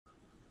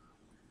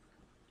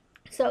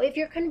So if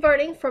you're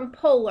converting from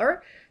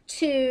polar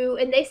to,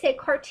 and they say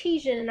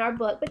Cartesian in our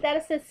book, but that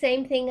is the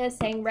same thing as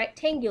saying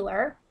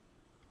rectangular.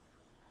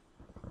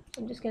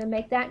 I'm just going to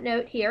make that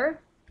note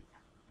here.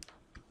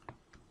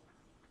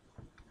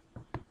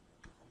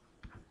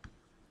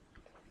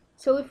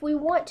 So if we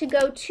want to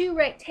go to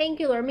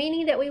rectangular,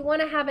 meaning that we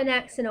want to have an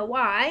x and a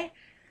y,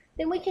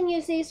 then we can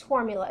use these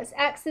formulas.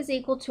 X is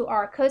equal to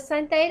r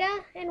cosine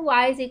theta, and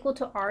y is equal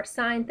to r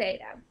sine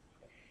theta.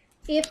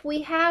 If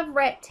we have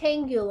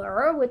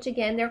rectangular, which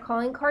again they're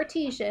calling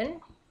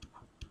Cartesian,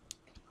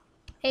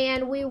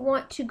 and we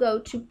want to go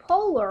to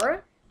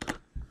polar,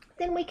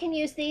 then we can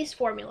use these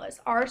formulas.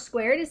 R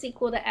squared is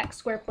equal to x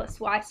squared plus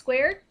y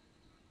squared,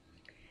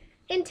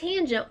 and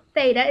tangent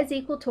theta is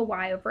equal to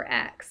y over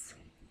x.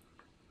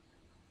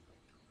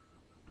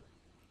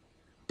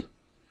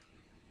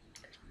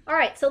 All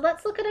right, so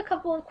let's look at a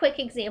couple of quick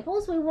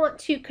examples. We want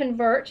to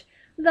convert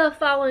the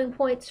following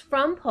points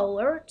from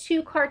polar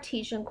to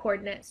Cartesian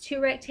coordinates, to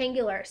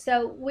rectangular.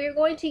 So we're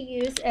going to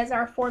use as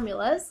our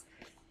formulas,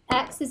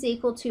 x is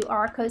equal to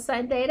r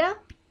cosine theta,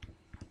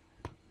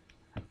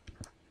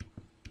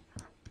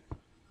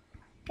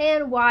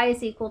 and y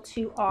is equal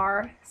to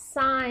r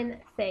sine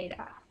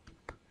theta.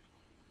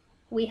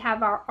 We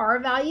have our r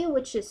value,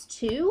 which is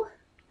 2,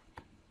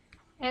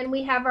 and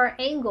we have our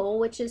angle,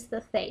 which is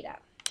the theta.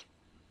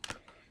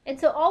 And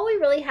so all we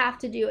really have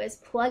to do is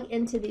plug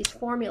into these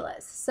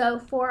formulas. So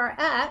for our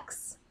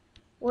x,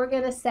 we're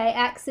going to say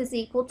x is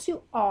equal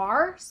to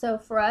r. So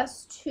for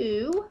us,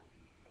 2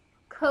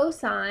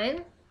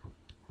 cosine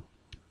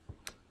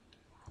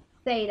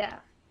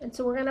theta. And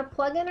so we're going to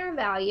plug in our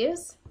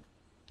values.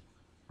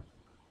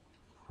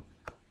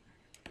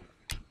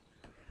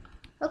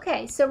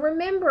 Okay, so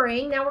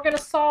remembering, now we're going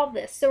to solve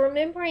this. So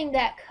remembering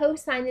that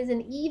cosine is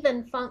an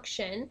even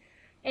function,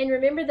 and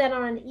remember that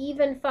on an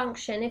even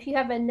function, if you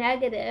have a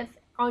negative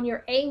on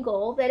your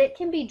angle, that it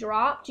can be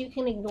dropped. You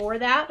can ignore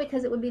that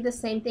because it would be the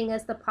same thing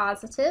as the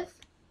positive.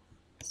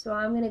 So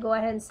I'm going to go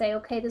ahead and say,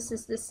 okay, this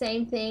is the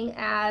same thing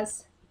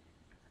as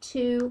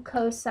 2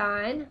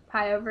 cosine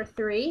pi over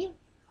 3.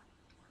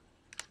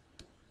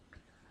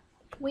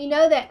 We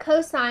know that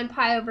cosine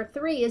pi over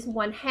 3 is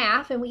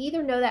 1/2, and we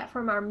either know that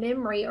from our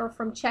memory or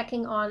from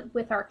checking on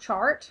with our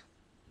chart.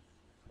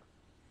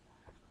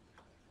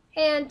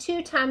 And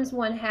 2 times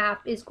 1/2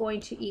 is going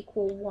to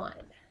equal 1.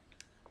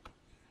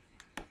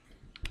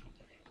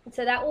 And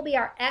so that will be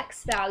our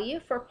x value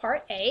for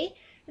part A.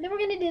 And then we're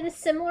going to do the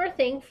similar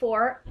thing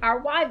for our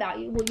y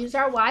value. We'll use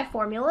our y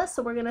formula.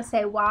 So we're going to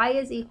say y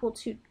is equal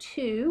to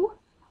 2,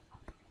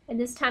 and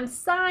this time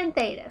sine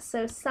theta.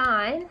 So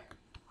sine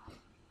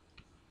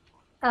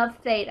of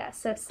theta.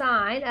 So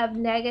sine of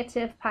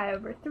negative pi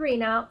over 3.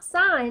 Now,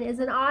 sine is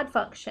an odd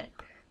function,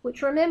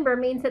 which remember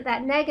means that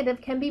that negative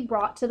can be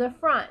brought to the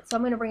front. So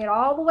I'm going to bring it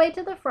all the way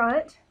to the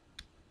front,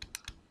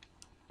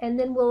 and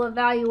then we'll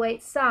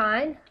evaluate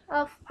sine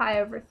of pi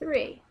over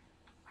 3.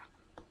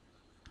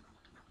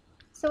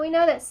 So we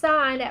know that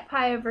sine at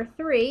pi over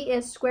 3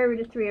 is square root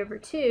of 3 over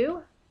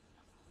 2.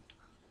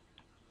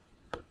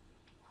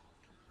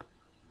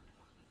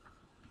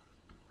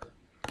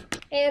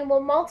 And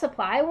we'll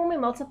multiply. When we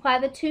multiply,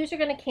 the 2's are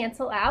going to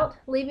cancel out,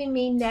 leaving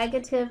me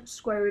negative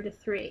square root of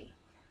 3.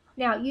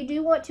 Now, you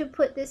do want to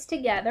put this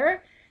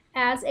together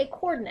as a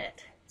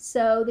coordinate.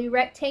 So the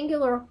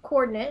rectangular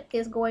coordinate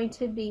is going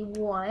to be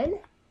 1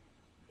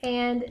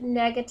 and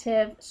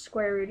negative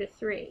square root of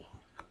 3.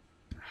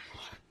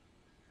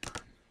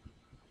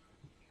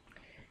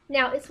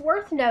 Now, it's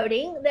worth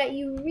noting that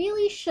you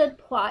really should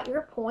plot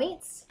your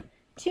points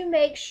to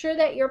make sure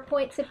that your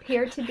points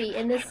appear to be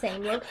in the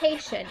same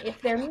location.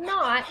 If they're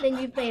not, then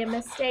you've made a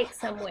mistake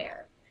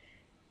somewhere.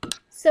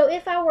 So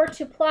if I were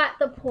to plot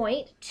the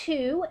point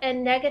 2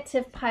 and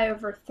negative pi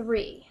over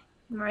 3,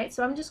 all right,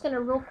 so I'm just going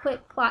to real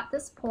quick plot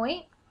this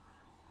point.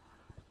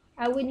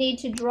 I would need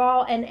to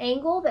draw an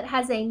angle that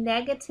has a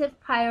negative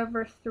pi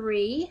over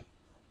 3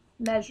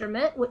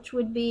 measurement, which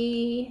would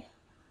be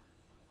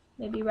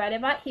maybe right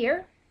about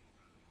here.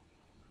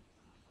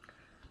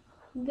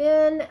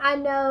 Then I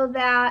know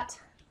that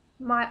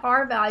my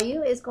R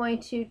value is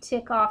going to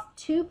tick off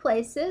 2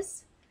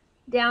 places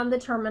down the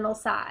terminal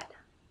side.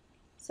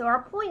 So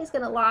our point is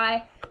going to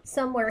lie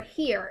somewhere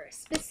here,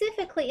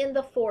 specifically in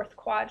the 4th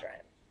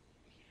quadrant.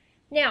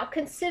 Now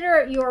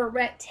consider your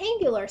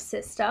rectangular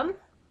system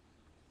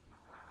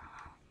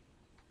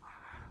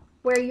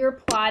where you're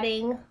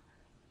plotting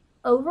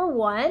over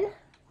 1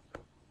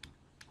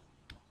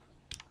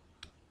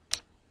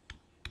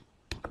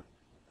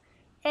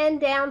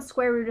 and down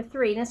square root of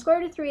 3. Now square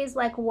root of 3 is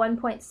like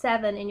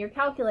 1.7 in your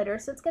calculator,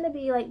 so it's going to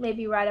be like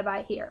maybe right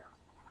about here.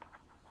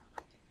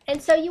 And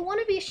so you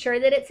want to be sure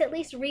that it's at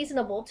least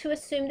reasonable to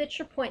assume that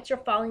your points are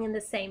falling in the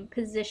same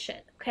position,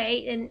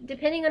 okay? And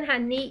depending on how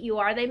neat you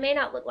are, they may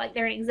not look like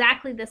they're in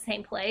exactly the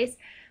same place,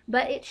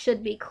 but it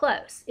should be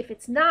close. If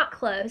it's not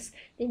close,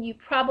 then you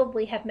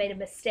probably have made a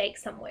mistake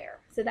somewhere.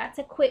 So that's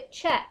a quick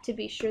check to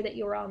be sure that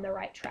you're on the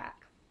right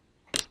track.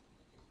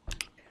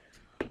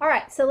 All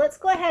right, so let's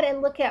go ahead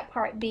and look at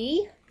part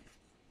B.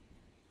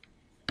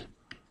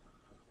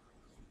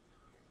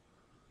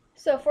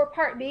 So for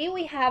part B,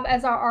 we have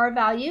as our R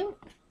value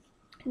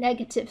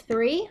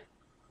 -3,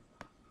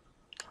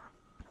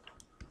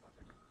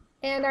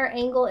 and our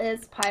angle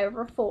is pi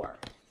over 4.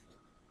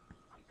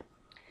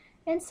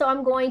 And so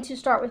I'm going to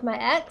start with my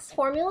x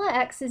formula.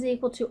 X is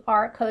equal to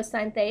r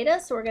cosine theta,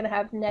 so we're going to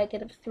have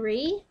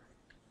 -3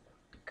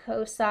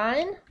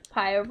 cosine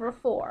pi over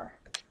 4.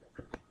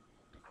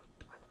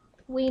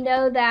 We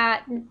know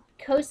that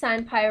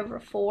cosine pi over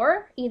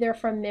 4, either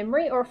from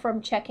memory or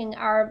from checking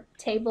our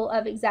table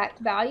of exact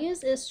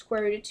values, is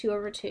square root of 2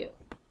 over 2.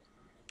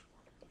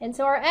 And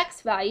so our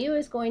x value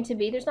is going to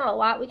be, there's not a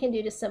lot we can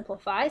do to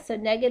simplify, so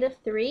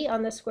 -3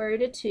 on the square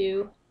root of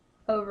 2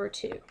 over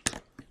 2.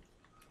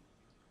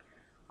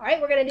 All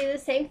right, we're going to do the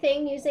same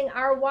thing using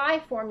our y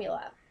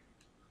formula.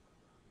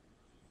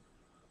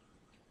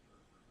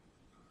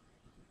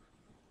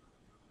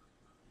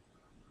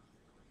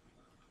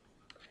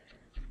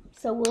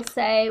 So we'll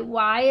say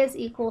y is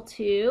equal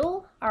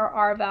to our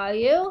r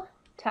value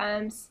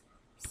times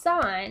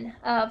sine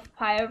of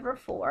pi over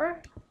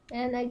 4.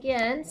 And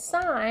again,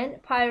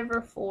 sine pi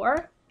over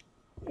 4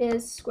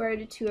 is square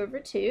root of 2 over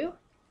 2.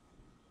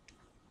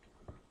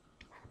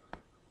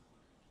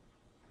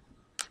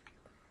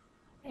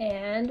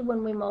 And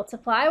when we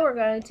multiply, we're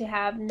going to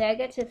have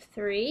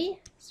 -3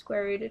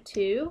 square root of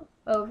 2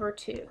 over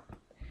 2.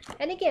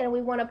 And again,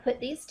 we want to put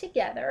these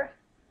together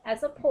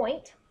as a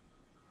point.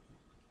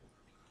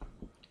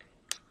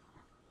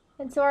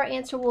 And so our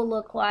answer will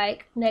look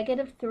like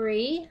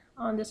 -3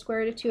 on the square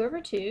root of 2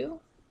 over 2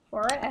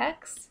 for our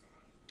x,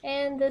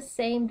 and the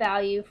same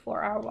value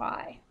for our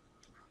y.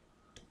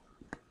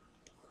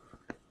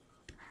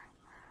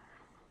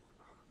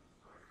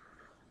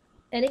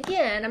 And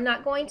again, I'm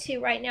not going to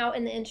right now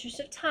in the interest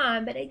of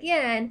time, but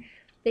again,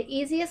 the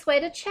easiest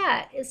way to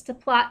check is to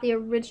plot the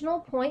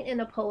original point in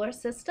a polar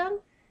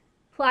system,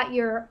 plot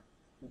your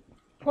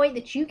point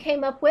that you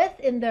came up with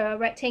in the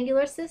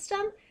rectangular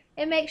system,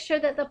 and make sure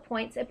that the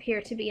points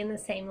appear to be in the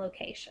same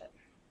location.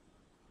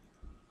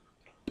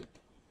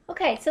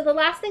 Okay, so the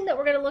last thing that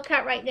we're going to look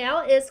at right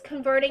now is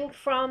converting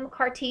from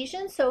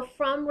Cartesian, so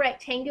from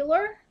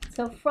rectangular,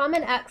 so from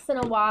an x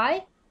and a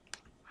y,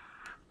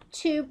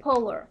 to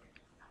polar.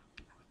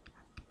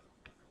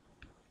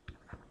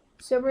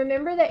 So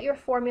remember that your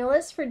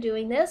formulas for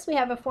doing this, we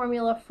have a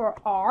formula for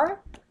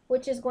r,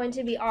 which is going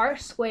to be r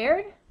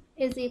squared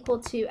is equal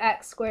to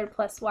x squared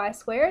plus y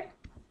squared.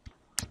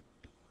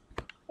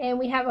 And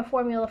we have a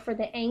formula for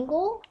the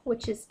angle,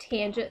 which is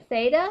tangent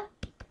theta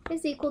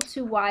is equal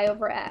to y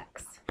over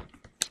x.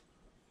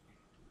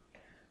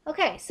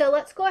 Okay, so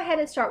let's go ahead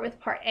and start with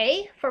part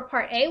A. For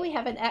part A, we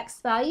have an x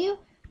value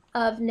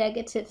of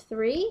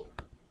 -3,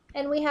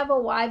 and we have a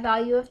y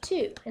value of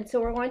 2. And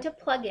so we're going to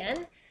plug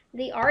in.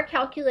 The r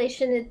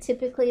calculation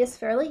typically is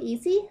fairly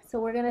easy, so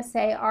we're going to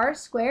say r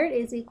squared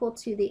is equal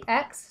to the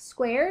x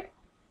squared,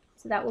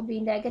 so that will be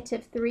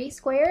 -3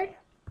 squared,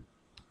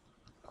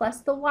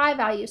 plus the y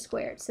value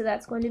squared, so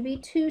that's going to be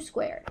 2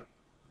 squared.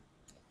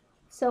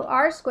 So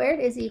r squared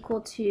is equal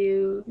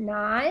to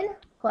 9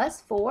 plus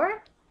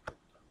 4,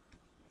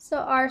 so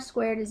r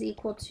squared is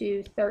equal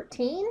to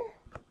 13,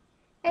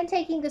 and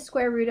taking the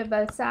square root of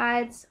both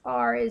sides,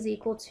 r is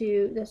equal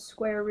to the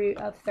square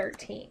root of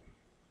 13.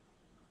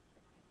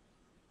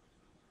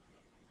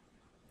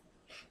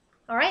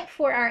 All right,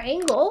 for our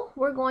angle,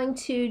 we're going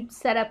to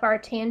set up our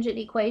tangent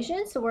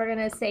equation. So we're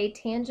going to say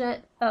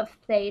tangent of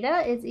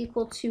theta is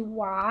equal to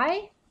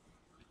y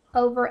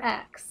over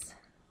x.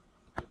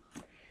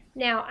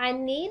 Now, I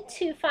need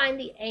to find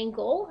the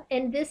angle,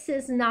 and this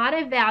is not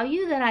a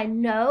value that I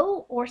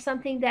know or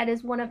something that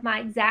is one of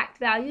my exact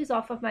values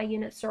off of my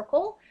unit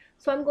circle.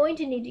 So I'm going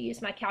to need to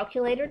use my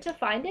calculator to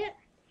find it.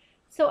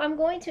 So I'm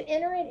going to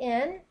enter it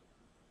in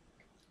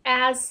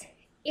as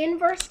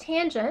inverse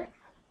tangent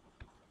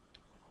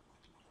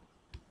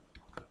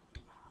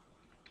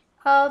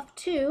of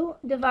 2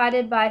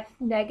 divided by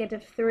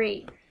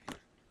 -3.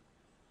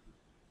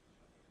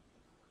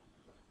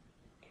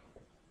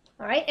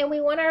 All right, and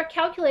we want our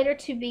calculator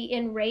to be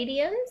in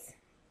radians.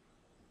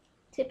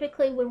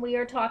 Typically, when we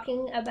are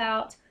talking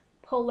about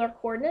polar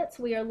coordinates,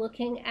 we are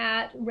looking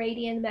at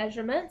radian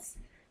measurements.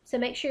 So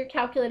make sure your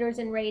calculator is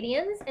in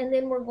radians, and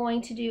then we're going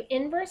to do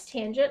inverse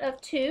tangent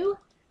of 2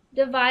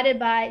 divided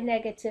by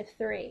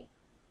 -3.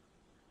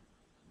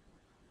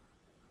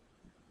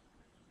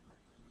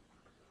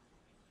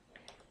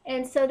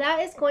 And so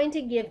that is going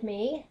to give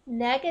me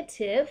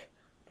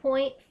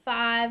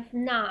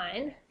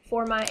 -0.59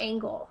 for my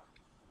angle.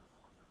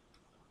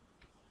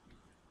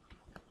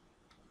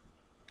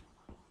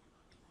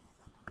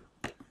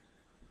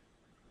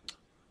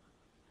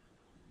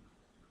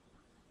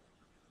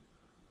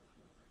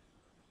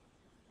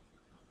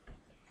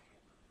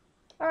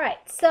 All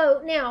right,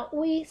 so now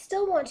we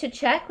still want to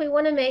check. We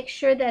want to make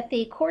sure that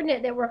the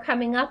coordinate that we're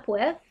coming up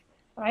with,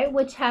 right,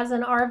 which has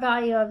an r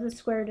value of the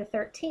square root of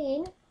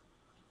 13,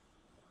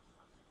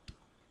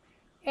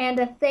 and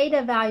a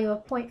theta value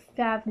of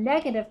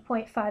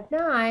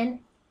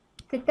 -0.59,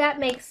 that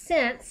makes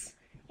sense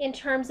in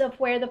terms of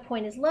where the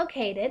point is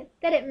located,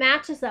 that it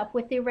matches up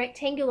with the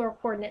rectangular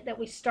coordinate that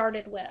we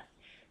started with.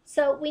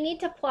 So we need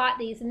to plot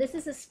these, and this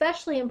is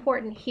especially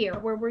important here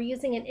where we're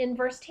using an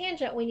inverse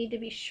tangent. We need to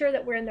be sure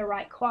that we're in the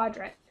right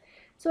quadrant.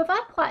 So if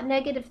I plot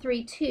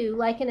 -3, 2,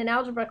 like in an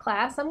algebra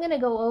class, I'm going to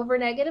go over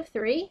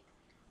 -3,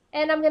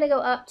 and I'm going to go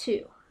up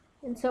 2.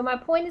 And so my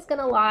point is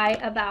going to lie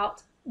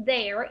about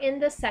there in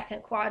the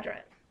second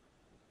quadrant.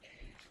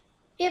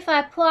 If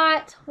I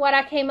plot what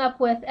I came up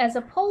with as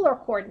a polar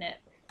coordinate,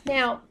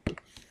 now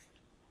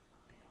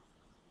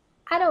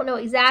I don't know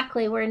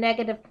exactly where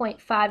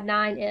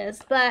 -0.59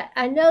 is, but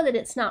I know that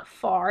it's not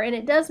far, and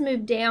it does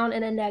move down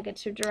in a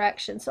negative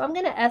direction. So I'm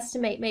going to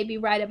estimate maybe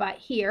right about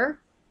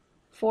here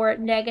for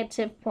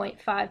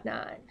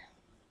 -0.59.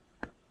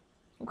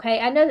 Okay,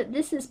 I know that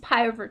this is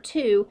pi over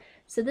 2,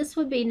 so this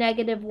would be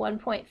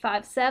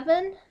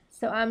 -1.57.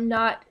 So I'm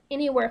not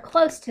anywhere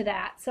close to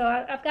that. So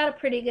I've got a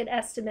pretty good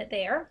estimate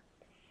there.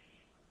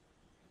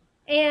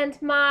 And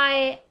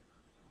my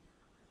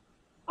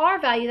R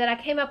value that I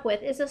came up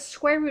with is a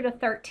square root of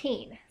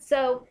 13.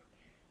 So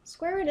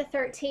square root of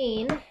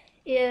 13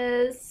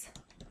 is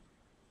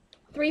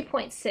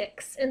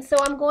 3.6. And so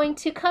I'm going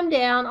to come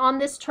down on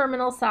this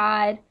terminal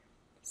side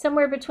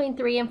somewhere between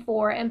 3 and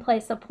 4 and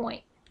place a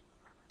point.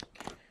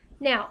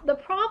 Now, the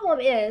problem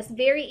is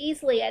very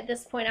easily at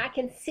this point I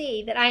can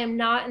see that I am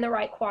not in the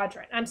right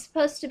quadrant. I'm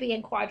supposed to be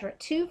in quadrant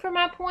 2 for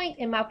my point,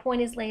 and my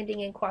point is landing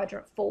in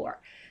quadrant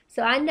 4.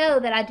 So I know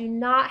that I do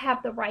not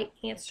have the right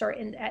answer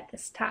at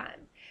this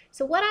time.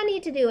 So what I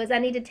need to do is I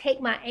need to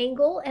take my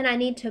angle and I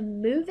need to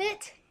move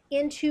it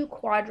into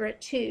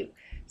quadrant 2.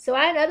 So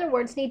I, in other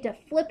words, need to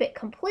flip it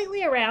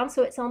completely around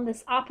so it's on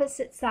this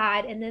opposite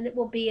side, and then it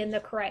will be in the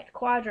correct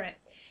quadrant.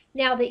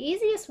 Now, the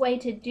easiest way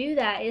to do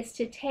that is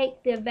to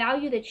take the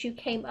value that you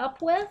came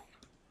up with,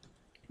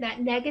 that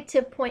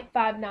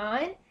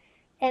 -0.59,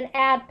 and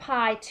add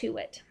pi to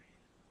it.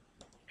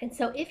 And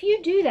so if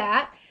you do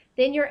that,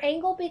 then your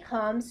angle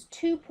becomes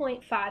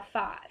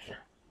 2.55.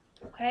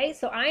 Okay,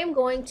 so I am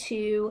going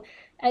to,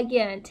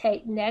 again,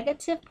 take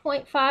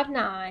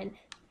 -0.59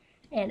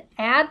 and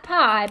add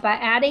pi. By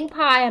adding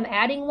pi, I'm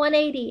adding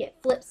 180. It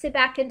flips it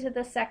back into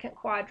the second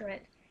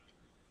quadrant.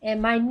 And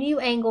my new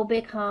angle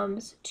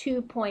becomes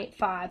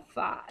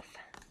 2.55.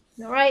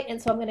 All right,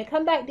 and so I'm going to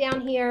come back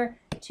down here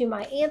to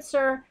my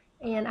answer,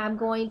 and I'm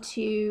going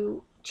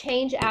to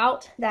change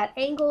out that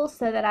angle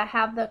so that I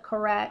have the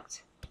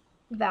correct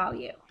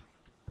value.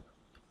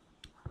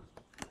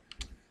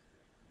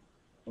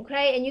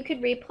 Okay, and you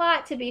could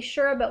replot to be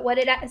sure, but what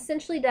it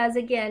essentially does,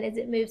 again, is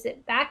it moves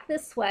it back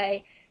this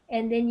way,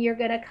 and then you're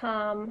going to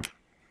come.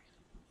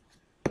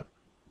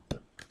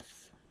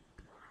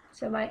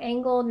 So my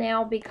angle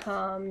now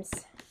becomes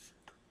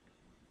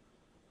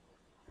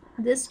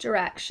this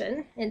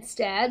direction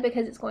instead,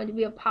 because it's going to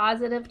be a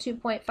positive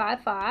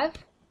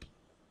 2.55.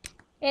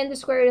 And the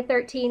square root of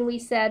 13 we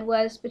said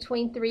was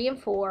between 3 and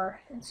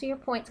 4. And so your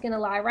point's going to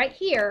lie right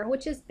here,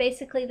 which is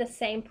basically the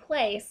same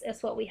place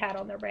as what we had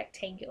on the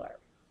rectangular.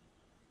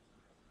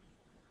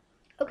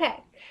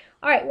 Okay.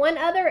 All right, one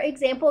other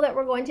example that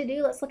we're going to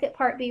do, let's look at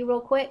part B real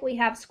quick. We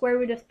have square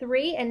root of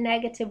 3 and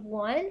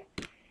 -1.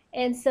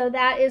 And so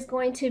that is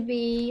going to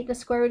be, the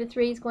square root of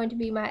 3 is going to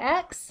be my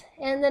x,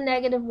 and the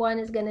 -1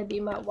 is going to be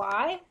my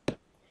y.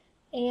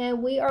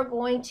 And we are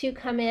going to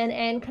come in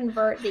and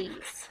convert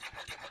these.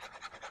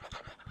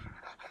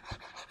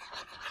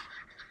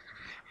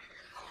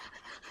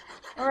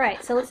 All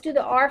right, so let's do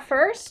the r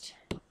first.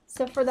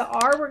 So for the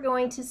r, we're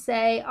going to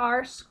say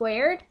r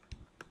squared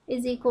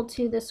is equal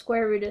to the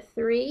square root of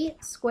 3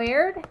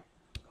 squared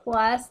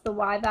plus the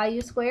y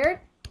value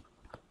squared.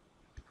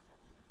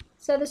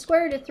 So the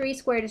square root of 3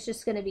 squared is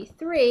just going to be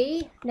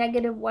 3.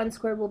 -1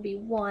 squared will be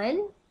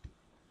 1.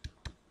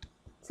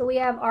 So we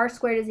have r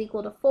squared is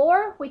equal to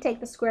 4. We take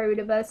the square root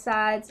of both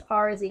sides.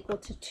 R is equal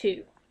to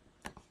 2.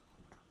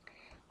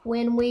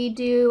 When we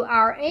do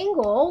our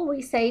angle,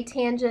 we say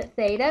tangent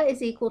theta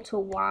is equal to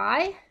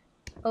y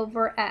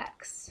over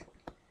x.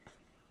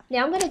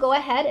 Now I'm going to go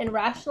ahead and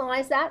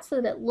rationalize that so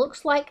that it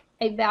looks like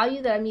a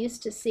value that I'm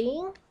used to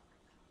seeing.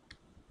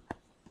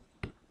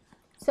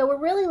 So we're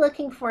really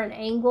looking for an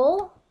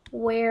angle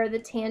where the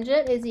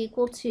tangent is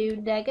equal to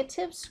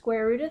negative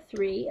square root of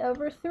 3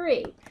 over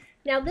 3.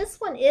 Now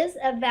this one is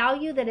a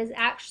value that is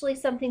actually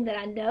something that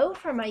I know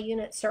from my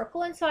unit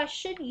circle, and so I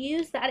should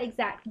use that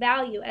exact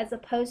value as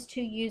opposed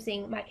to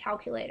using my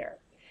calculator.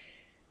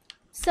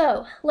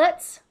 So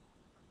let's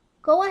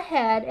go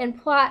ahead and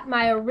plot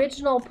my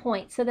original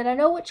point so that I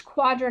know which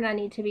quadrant I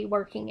need to be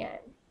working in.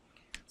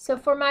 So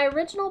for my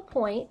original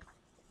point,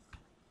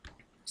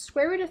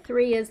 square root of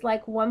 3 is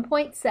like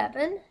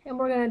 1.7, and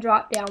we're going to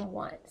drop down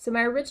 1. So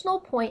my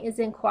original point is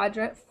in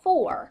quadrant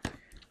 4.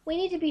 We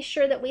need to be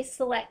sure that we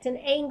select an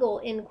angle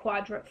in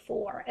quadrant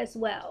 4 as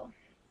well.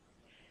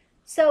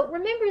 So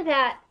remember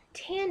that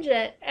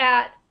tangent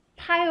at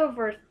pi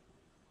over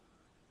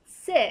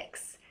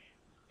 6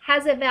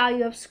 has a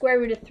value of square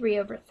root of 3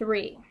 over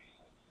 3.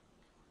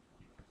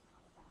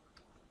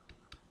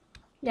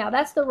 Now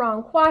that's the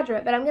wrong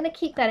quadrant, but I'm going to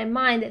keep that in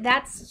mind, that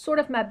that's sort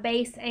of my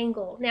base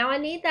angle. Now I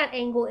need that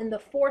angle in the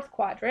 4th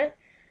quadrant.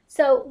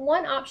 So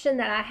one option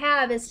that I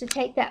have is to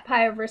take that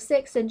pi over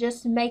 6 and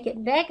just make it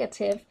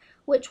negative,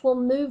 which will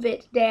move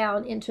it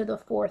down into the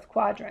fourth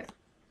quadrant.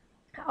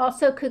 I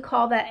also could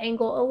call that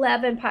angle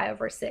 11 pi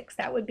over 6.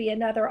 That would be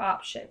another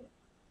option.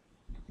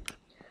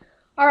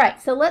 All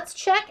right, so let's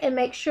check and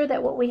make sure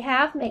that what we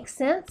have makes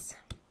sense.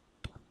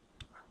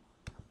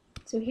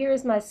 So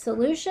here's my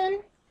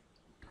solution.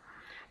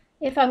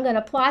 If I'm going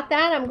to plot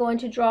that, I'm going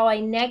to draw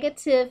a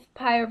negative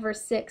pi over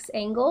 6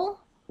 angle,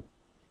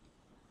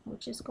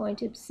 which is going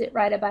to sit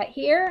right about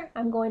here.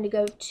 I'm going to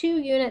go 2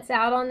 units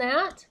out on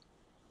that,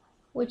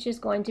 which is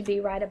going to be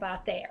right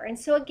about there. And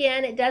so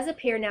again, it does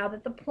appear now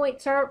that the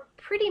points are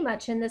pretty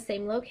much in the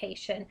same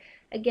location.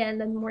 Again,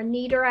 the more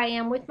neater I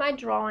am with my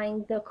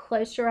drawing, the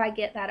closer I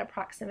get that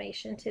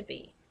approximation to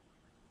be.